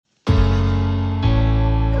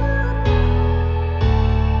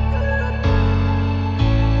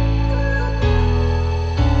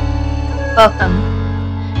Welcome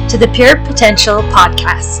to the Pure Potential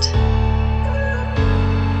Podcast,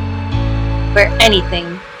 where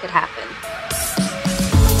anything could happen.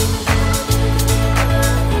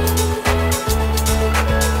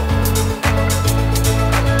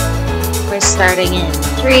 We're starting in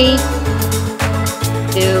 3,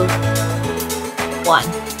 2, 1.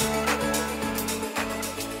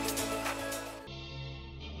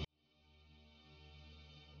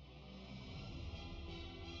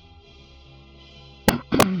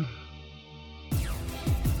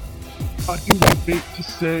 Are you wait to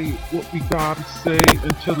say what we gotta say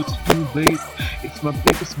until it's too late? It's my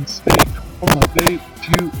biggest mistake. On my date with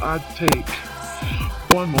you I'd take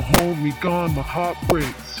one more home, me gone, my heart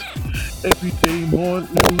breaks. Every day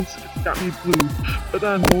mornings got me blue, but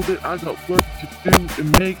I know that I got work to do to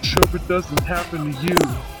make sure it doesn't happen to you.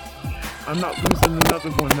 I'm not losing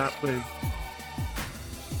another one that way.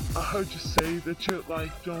 I heard you say that your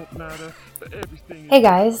life don't matter, but everything. Hey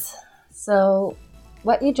guys, so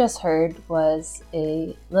what you just heard was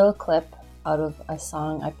a little clip out of a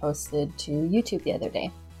song I posted to YouTube the other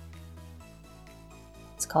day.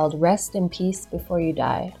 It's called Rest in Peace Before You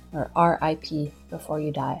Die, or R.I.P. Before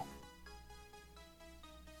You Die.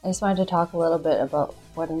 I just wanted to talk a little bit about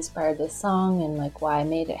what inspired this song and like why I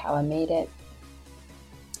made it, how I made it.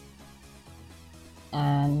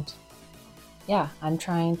 And yeah, I'm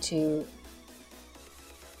trying to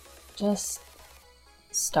just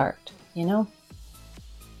start,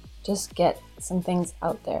 just get some things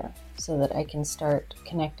out there so that I can start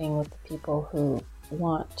connecting with the people who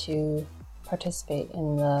want to participate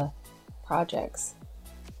in the projects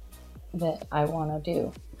that I want to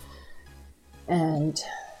do. And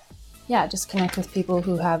yeah, just connect with people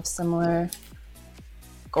who have similar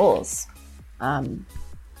goals.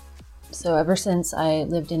 So ever since I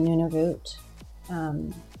lived in Nunavut,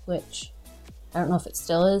 which I don't know if it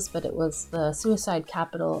still is, but it was the suicide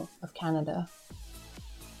capital of Canada.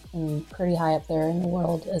 And pretty high up there in the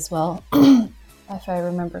world as well. If I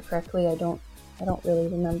remember correctly, I don't really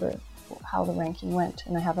remember how the ranking went,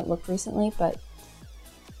 and I haven't looked recently, but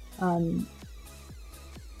I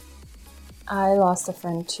lost a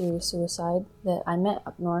friend to suicide that I met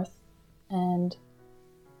up north, and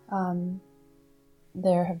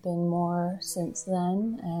there have been more since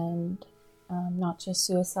then, and not just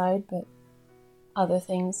suicide, but other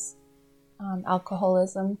things.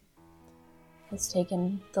 Alcoholism has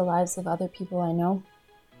taken the lives of other people I know.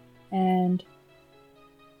 And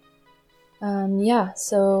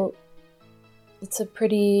so it's a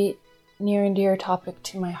pretty near and dear topic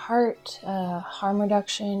to my heart. Harm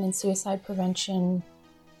reduction and suicide prevention.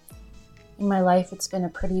 In my life, it's been a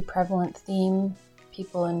pretty prevalent theme.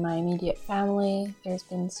 People in my immediate family, there's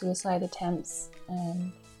been suicide attempts,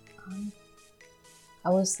 and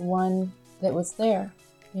I was the one that was there,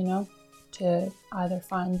 to either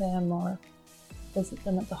find them or visit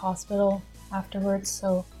them at the hospital afterwards.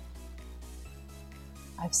 So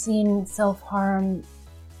I've seen self-harm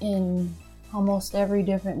in almost every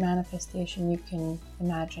different manifestation you can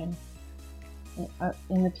imagine,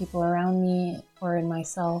 in the people around me or in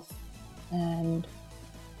myself. And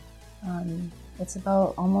it's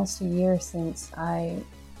about almost a year since I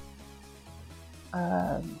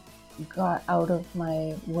got out of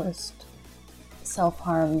my worst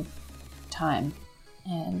self-harm time,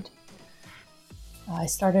 and I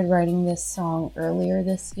started writing this song earlier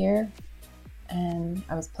this year, and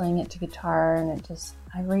I was playing it to guitar, and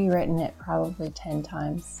I've rewritten it probably 10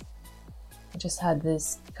 times. I just had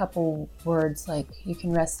this couple words like, you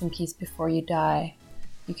can rest in peace before you die,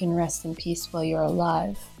 you can rest in peace while you're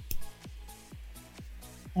alive.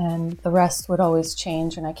 And the rest would always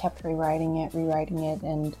change, and I kept rewriting it,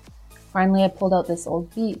 and finally I pulled out this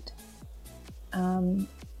old beat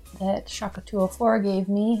that Shaka 204 gave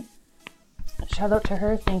me. Shout out to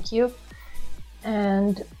her, thank you.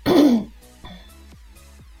 And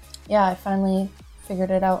yeah, I finally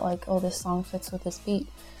figured it out, like, this song fits with this beat.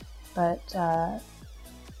 But I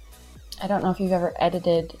don't know if you've ever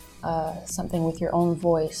edited something with your own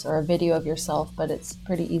voice or a video of yourself, but it's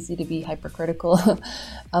pretty easy to be hypercritical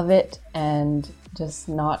of it and just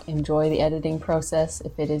not enjoy the editing process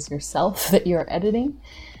if it is yourself that you're editing.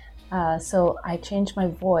 So I changed my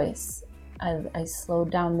voice. I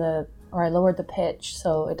slowed down I lowered the pitch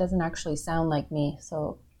so it doesn't actually sound like me.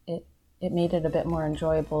 So it made it a bit more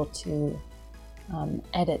enjoyable to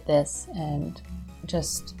edit this and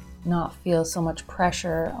just not feel so much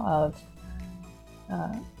pressure of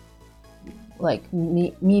like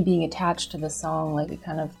me being attached to the song. Like, it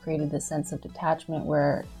kind of created this sense of detachment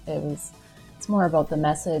where it's more about the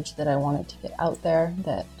message that I wanted to get out there,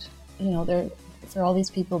 that there are all these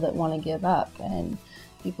people that want to give up, and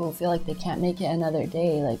people who feel like they can't make it another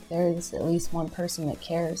day, like there is at least one person that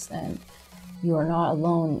cares, and you are not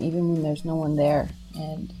alone even when there's no one there.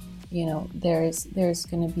 And you know, there's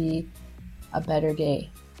going to be a better day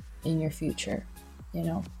in your future. You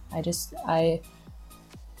know, I've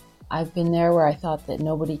been there where I thought that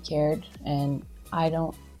nobody cared, and I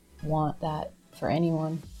don't want that for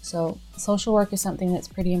anyone. So social work is something that's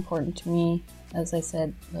pretty important to me. As I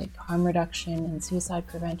said, like harm reduction and suicide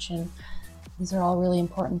prevention, these are all really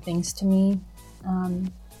important things to me,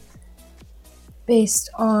 based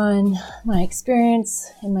on my experience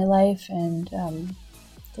in my life and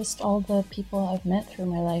just all the people I've met through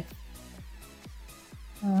my life.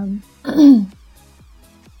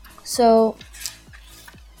 So,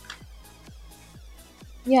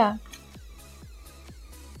 yeah.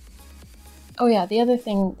 Oh yeah, the other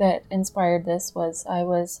thing that inspired this was I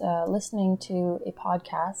was listening to a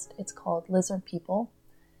podcast. It's called Lizard People,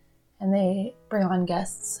 and they bring on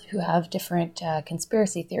guests who have different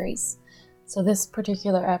conspiracy theories. So this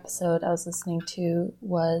particular episode I was listening to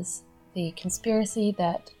was the conspiracy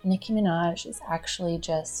that Nicki Minaj is actually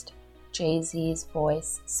just Jay-Z's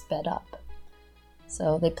voice sped up.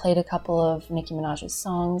 So they played a couple of Nicki Minaj's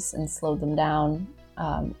songs and slowed them down.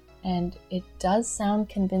 And it does sound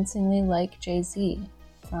convincingly like Jay-Z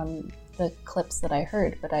from the clips that I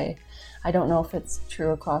heard, but I don't know if it's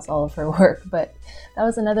true across all of her work. But that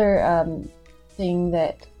was another thing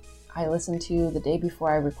that I listened to the day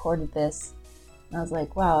before I recorded this. And I was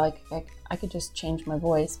like, wow, I could just change my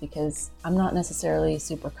voice, because I'm not necessarily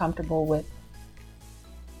super comfortable with,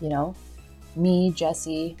 you know, me,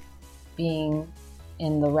 Jessie, being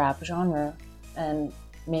in the rap genre. And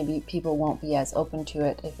maybe people won't be as open to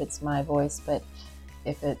it if it's my voice, but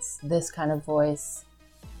if it's this kind of voice,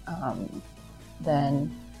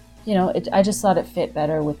 then, you know, I just thought it fit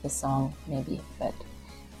better with the song, maybe. But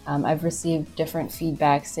I've received different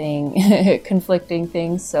feedback saying conflicting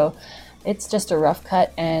things, so it's just a rough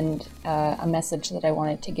cut and a message that I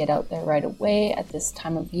wanted to get out there right away at this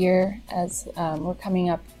time of year, as we're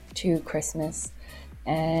coming up to Christmas.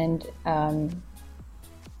 And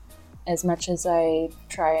as much as I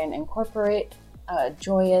try and incorporate a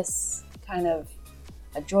joyous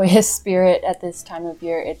spirit at this time of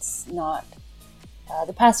year, it's not.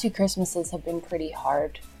 The past few Christmases have been pretty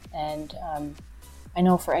hard, and I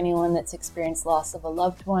know for anyone that's experienced loss of a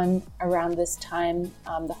loved one around this time,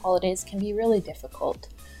 the holidays can be really difficult,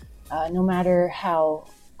 no matter how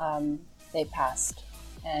they passed.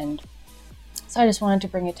 And so I just wanted to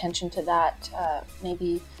bring attention to that.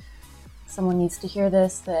 Maybe someone needs to hear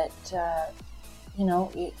this, that, you know,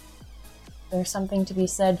 there's something to be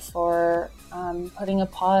said for putting a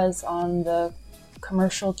pause on the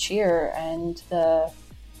commercial cheer and the,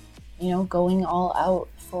 you know, going all out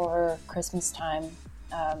for Christmas time.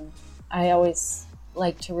 I always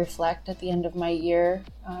like to reflect at the end of my year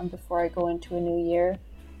before I go into a new year.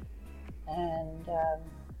 And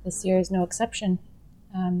this year is no exception.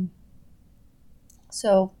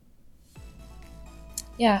 So,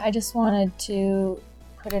 yeah, I just wanted to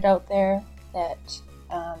put it out there that,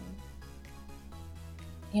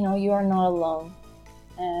 you know, you are not alone.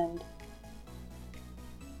 And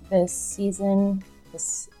this season,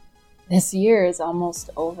 this year is almost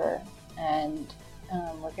over. And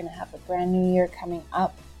we're going to have a brand new year coming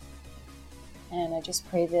up. And I just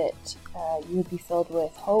pray that you would be filled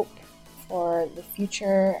with hope for the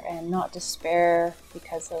future and not despair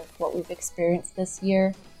because of what we've experienced this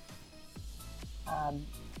year.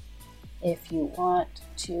 If you want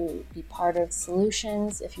to be part of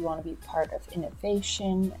solutions, if you want to be part of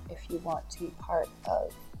innovation, if you want to be part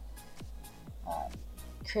of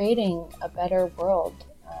creating a better world,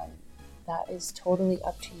 that is totally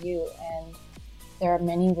up to you. And there are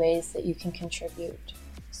many ways that you can contribute.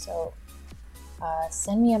 So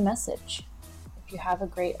send me a message if you have a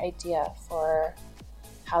great idea for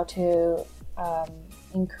how to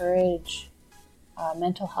encourage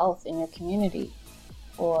mental health in your community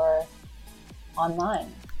or online.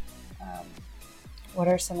 What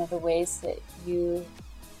are some of the ways that you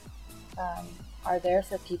are there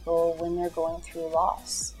for people when they're going through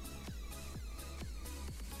loss?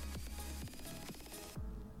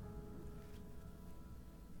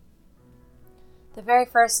 The very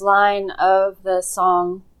first line of the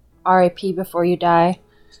song R.I.P. Before You Die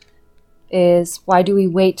is, why do we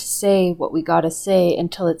wait to say what we gotta say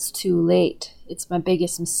until it's too late? It's my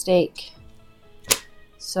biggest mistake.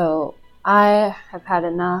 So I have had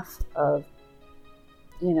enough of,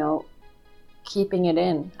 you know, keeping it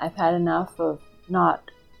in. I've had enough of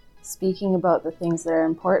not speaking about the things that are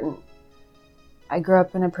important. I grew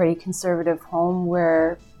up in a pretty conservative home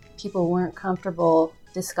where people weren't comfortable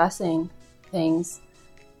discussing things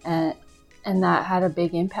And that had a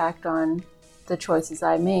big impact on the choices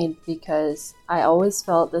I made, because I always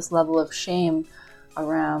felt this level of shame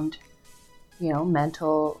around,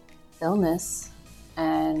 mental illness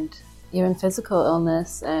and even physical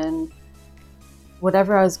illness and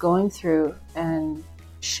whatever I was going through. And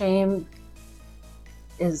shame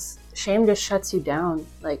just shuts you down.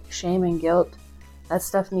 Like, shame and guilt, that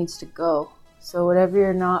stuff needs to go. So whatever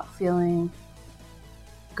you're not feeling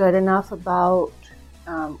good enough about,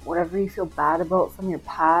 whatever you feel bad about from your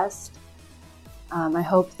past, I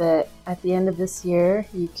hope that at the end of this year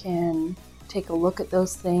you can take a look at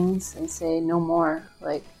those things and say no more.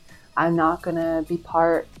 Like, I'm not going to be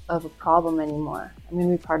part of a problem anymore. I'm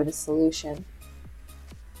going to be part of the solution.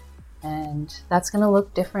 And that's going to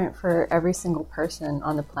look different for every single person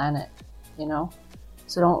on the planet,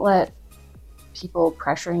 So don't let people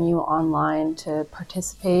pressuring you online to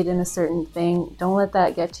participate in a certain thing. Don't let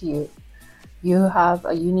that get to you. You have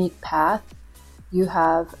a unique path. You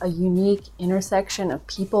have a unique intersection of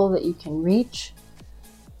people that you can reach,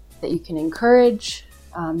 that you can encourage,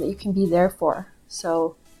 that you can be there for.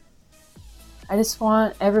 So I just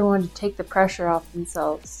want everyone to take the pressure off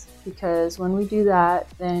themselves, because when we do that,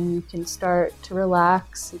 then you can start to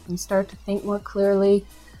relax, you can start to think more clearly,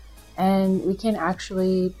 and we can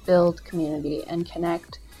actually build community and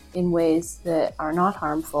connect in ways that are not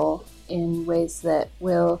harmful, in ways that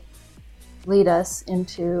will lead us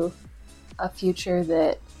into a future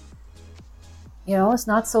that, is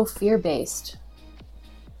not so fear-based.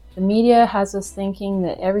 The media has us thinking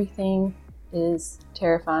that everything is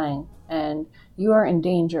terrifying and you are in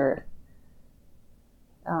danger.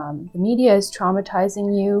 The media is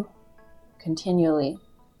traumatizing you continually.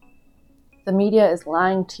 The media is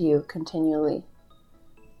lying to you continually.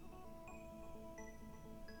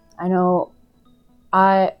 I know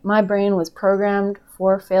my brain was programmed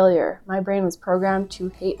for failure. My brain was programmed to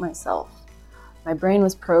hate myself. My brain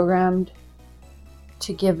was programmed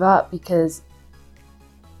to give up because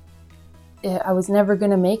I was never going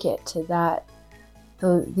to make it to that.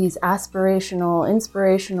 These aspirational,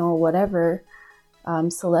 inspirational, whatever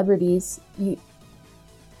celebrities, you're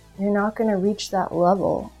not going to reach that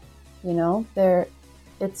level.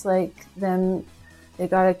 It's like them. They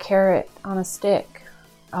got a carrot on a stick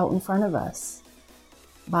out in front of us.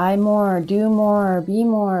 Buy more, do more, be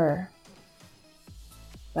more.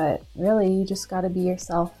 But really, you just got to be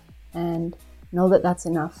yourself and know that that's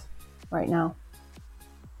enough right now.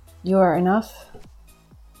 You are enough,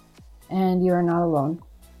 and you are not alone.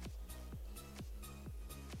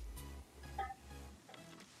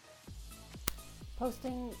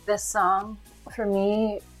 Posting this song for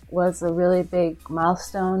me was a really big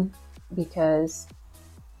milestone, because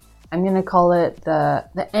I'm going to call it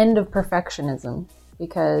the end of perfectionism,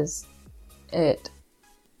 because it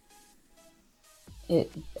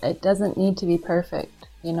doesn't need to be perfect,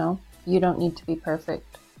 You don't need to be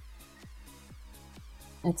perfect.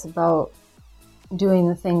 It's about doing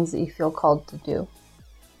the things that you feel called to do.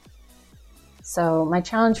 So my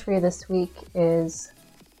challenge for you this week is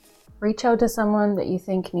reach out to someone that you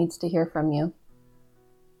think needs to hear from you.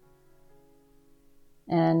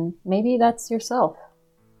 And maybe that's yourself.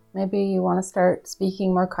 Maybe you want to start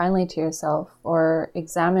speaking more kindly to yourself, or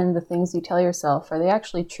examine the things you tell yourself. Are they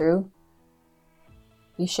actually true?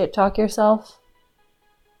 You shit talk yourself?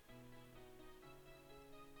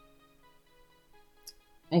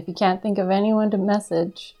 If you can't think of anyone to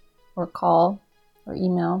message or call or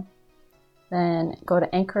email, then go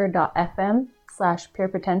to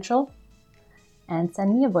anchor.fm/purepotential and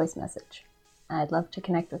send me a voice message. I'd love to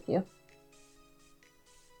connect with you.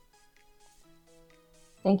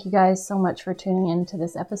 Thank you guys so much for tuning in to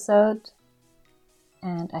this episode,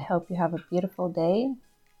 and I hope you have a beautiful day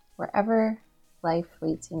wherever life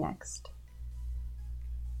leads you next.